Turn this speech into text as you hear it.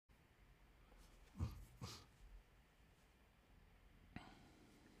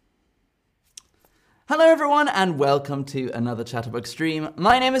Hello everyone and welcome to another Chatterbox stream.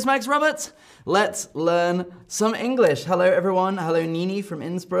 My name is Max Roberts. Let's learn some English. Hello everyone. Hello Nini from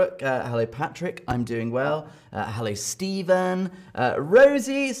Innsbruck. Hello Patrick. I'm doing well. Hello Stephen.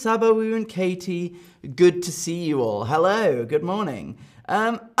 Rosie, Sabawoon, Katie. Good to see you all. Hello. Good morning.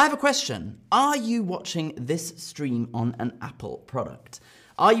 I have a question. Are you watching this stream on an Apple product?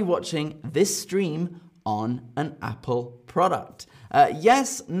 Are you watching this stream on an Apple product?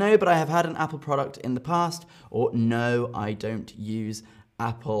 Yes, no, but I have had an Apple product in the past, or no, I don't use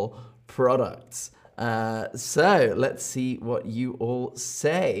Apple products. So let's see what you all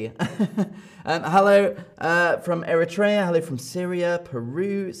say. Hello from Eritrea, hello from Syria,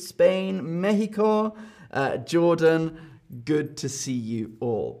 Peru, Spain, Mexico, Jordan. Good to see you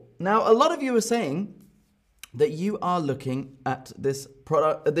all. Now, a lot of you are saying that you are looking at this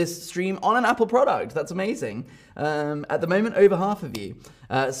product, this stream on an Apple product. That's amazing. At the moment, over half of you.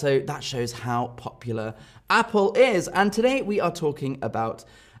 So that shows how popular Apple is. And today we are talking about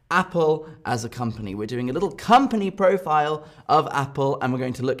Apple as a company. We're doing a little company profile of Apple, and we're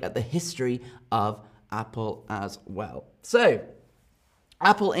going to look at the history of Apple as well. So,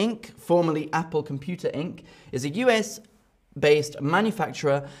 Apple Inc., formerly Apple Computer Inc., is a US-based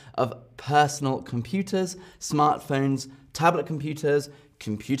manufacturer of personal computers, smartphones, tablet computers,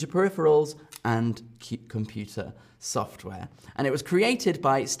 computer peripherals, and computer software. And it was created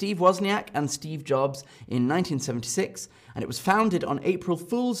by Steve Wozniak and Steve Jobs in 1976, and it was founded on April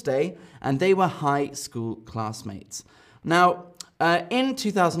Fool's Day, and they were high school classmates. Now, in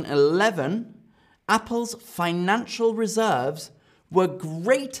 2011, Apple's financial reserves were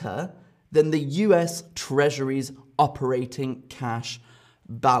greater than the US Treasury's operating cash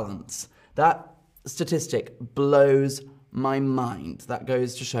balance. That statistic blows my mind. That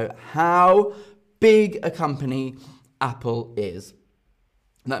goes to show how big a company Apple is.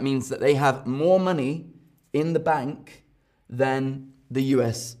 That means that they have more money in the bank than the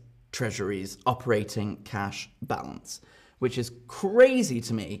US Treasury's operating cash balance, which is crazy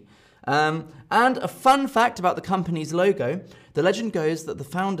to me. And a fun fact about the company's logo, the legend goes that the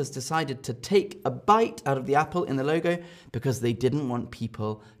founders decided to take a bite out of the apple in the logo because they didn't want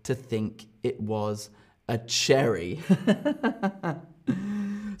people to think it was a cherry.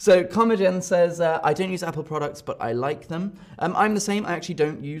 So Comogen says, I don't use Apple products, but I like them. I'm the same. I actually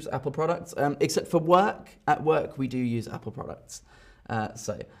don't use Apple products, except for work. At work, we do use Apple products.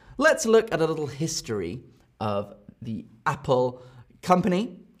 So let's look at a little history of the Apple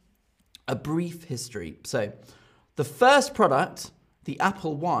company. A brief history. So the first product, the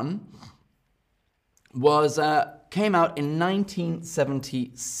Apple I, came out in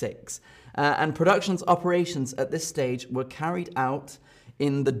 1976. And production's operations at this stage were carried out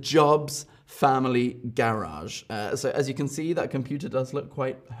in the Jobs family garage. So as you can see, that computer does look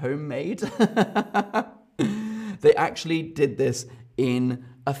quite homemade. They actually did this in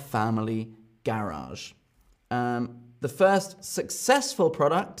a family garage. The first successful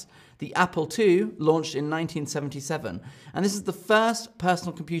product, the Apple II, launched in 1977. And this is the first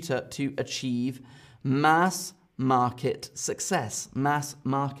personal computer to achieve mass market success. Mass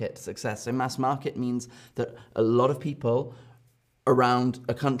market success. So mass market means that a lot of people around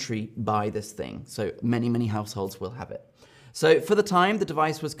a country buy this thing. So many, many households will have it. So for the time, the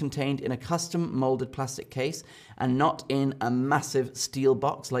device was contained in a custom molded plastic case and not in a massive steel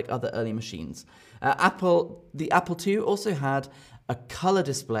box like other early machines. The Apple II also had a color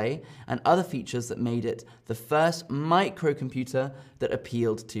display and other features that made it the first microcomputer that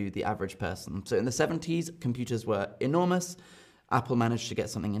appealed to the average person. So in the 70s, computers were enormous. Apple managed to get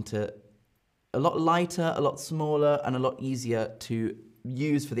something into a lot lighter, a lot smaller, and a lot easier to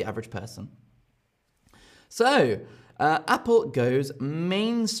use for the average person. So Apple goes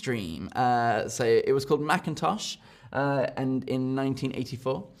mainstream. So it was called Macintosh, and in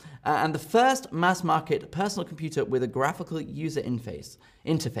 1984. And the first mass-market personal computer with a graphical user interface.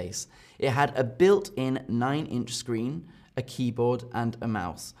 It had a built-in 9-inch screen, a keyboard, and a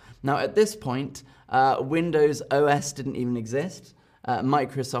mouse. Now, at this point, Windows OS didn't even exist.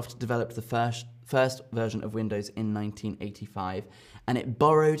 Microsoft developed the first version of Windows in 1985, and it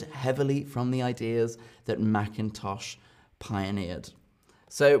borrowed heavily from the ideas that Macintosh pioneered.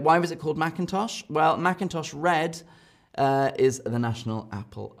 So why was it called Macintosh? Well, Macintosh Red is the national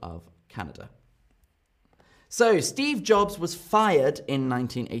apple of Canada. So Steve Jobs was fired in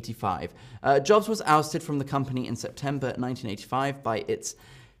 1985. Jobs was ousted from the company in September 1985 by its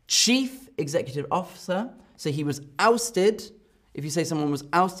chief executive officer. So he was ousted. If you say someone was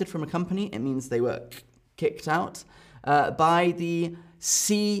ousted from a company, it means they were kicked out by the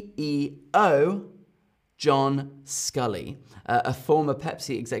CEO, John Sculley, a former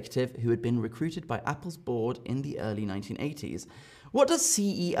Pepsi executive who had been recruited by Apple's board in the early 1980s. What does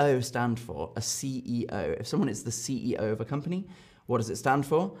CEO stand for? A CEO. If someone is the CEO of a company, what does it stand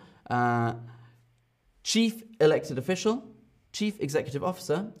for? Chief elected official, chief executive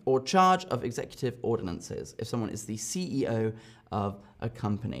officer, or charge of executive ordinances, if someone is the CEO of a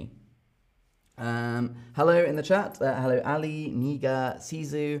company. Hello in the chat. Hello, Ali, Niga,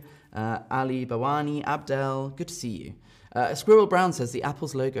 Sizu, Ali, Bawani, Abdel. Good to see you. Squirrel Brown says the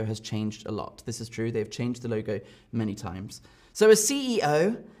Apple's logo has changed a lot. This is true. They've changed the logo many times. So a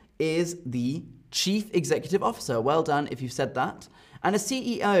CEO is the chief executive officer. Well done if you've said that. And a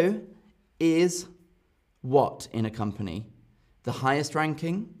CEO is what in a company? The highest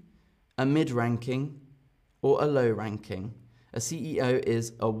ranking, a mid-ranking, or a low ranking? A CEO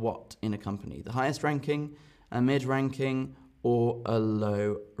is a what in a company? The highest ranking, a mid-ranking, or a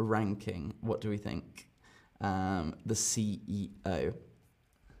low ranking? What do we think? The CEO.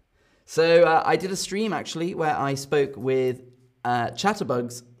 So I did a stream actually where I spoke with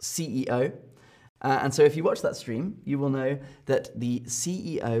Chatterbug's CEO. And so if you watch that stream, you will know that the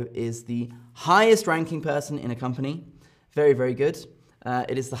CEO is the highest ranking person in a company. Very, very good.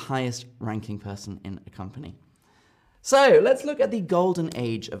 It is the highest ranking person in a company. So let's look at the golden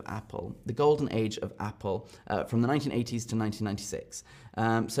age of Apple. The golden age of Apple from the 1980s to 1996.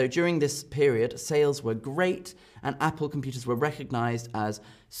 So during this period, sales were great and Apple computers were recognized as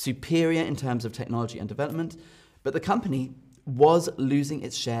superior in terms of technology and development. But the company was losing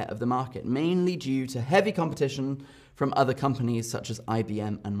its share of the market, mainly due to heavy competition from other companies such as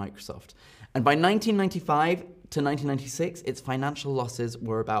IBM and Microsoft. And by 1995 to 1996, its financial losses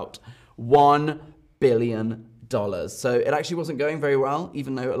were about $1 billion. So it actually wasn't going very well,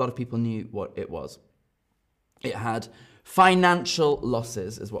 even though a lot of people knew what it was. It had financial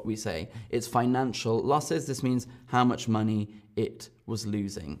losses, is what we say. It's financial losses. This means how much money it was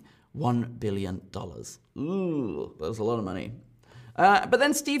losing. $1 billion. Ooh, that was a lot of money. But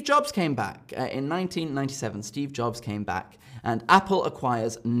then Steve Jobs came back. In 1997, Steve Jobs came back, and Apple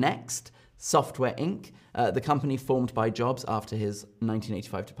acquires Next Software Inc., the company formed by Jobs after his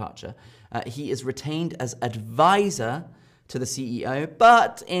 1985 departure. He is retained as advisor to the CEO,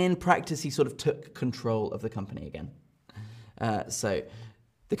 but in practice, he sort of took control of the company again. So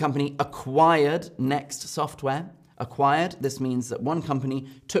the company acquired Next Software. Acquired, this means that one company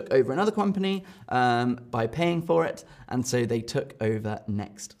took over another company by paying for it, and so they took over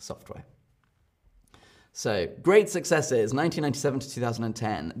Next Software. So, great successes, 1997 to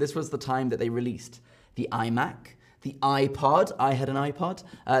 2010. This was the time that they released the iMac, the iPod, I had an iPod,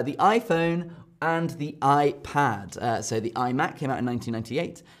 the iPhone, and the iPad. So the iMac came out in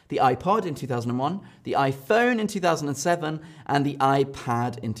 1998, the iPod in 2001, the iPhone in 2007, and the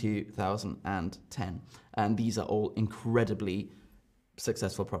iPad in 2010. And these are all incredibly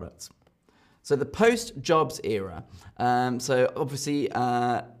successful products. So the post-Jobs era. So obviously,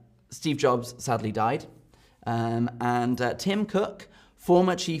 Steve Jobs sadly died. And Tim Cook,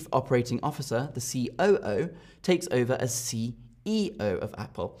 former Chief Operating Officer, the COO, takes over as CEO of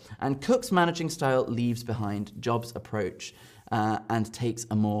Apple. And Cook's managing style leaves behind Jobs' approach and takes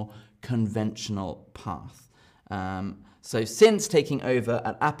a more conventional path. So since taking over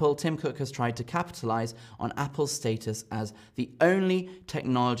at Apple, Tim Cook has tried to capitalize on Apple's status as the only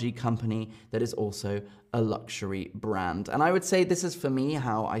technology company that is also a luxury brand. And I would say this is, for me,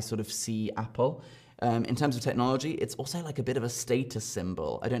 how I sort of see Apple. In terms of technology, it's also like a bit of a status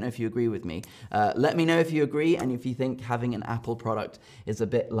symbol. I don't know if you agree with me. Let me know if you agree and if you think having an Apple product is a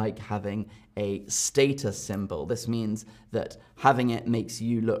bit like having a status symbol. This means that having it makes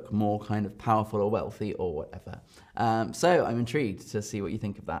you look more kind of powerful or wealthy or whatever. So I'm intrigued to see what you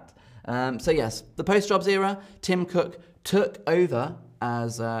think of that. So yes, the post-Jobs era, Tim Cook took over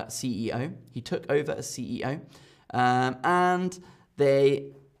as CEO. He took over as CEO and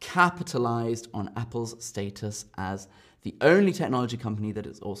they capitalized on Apple's status as the only technology company that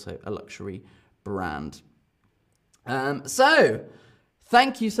is also a luxury brand. So,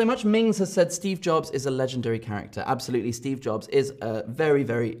 thank you so much. Mings has said Steve Jobs is a legendary character. Absolutely, Steve Jobs is a very,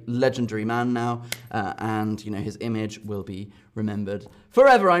 very legendary man now, and you know his image will be remembered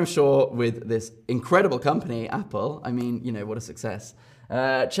forever, I'm sure, with this incredible company, Apple. I mean, you know, what a success.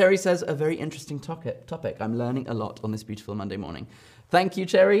 Cherry says, a very interesting topic. I'm learning a lot on this beautiful Monday morning. Thank you,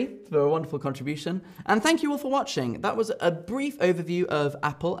 Cherry, for a wonderful contribution. And thank you all for watching. That was a brief overview of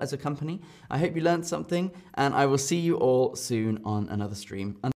Apple as a company. I hope you learned something, and I will see you all soon on another stream.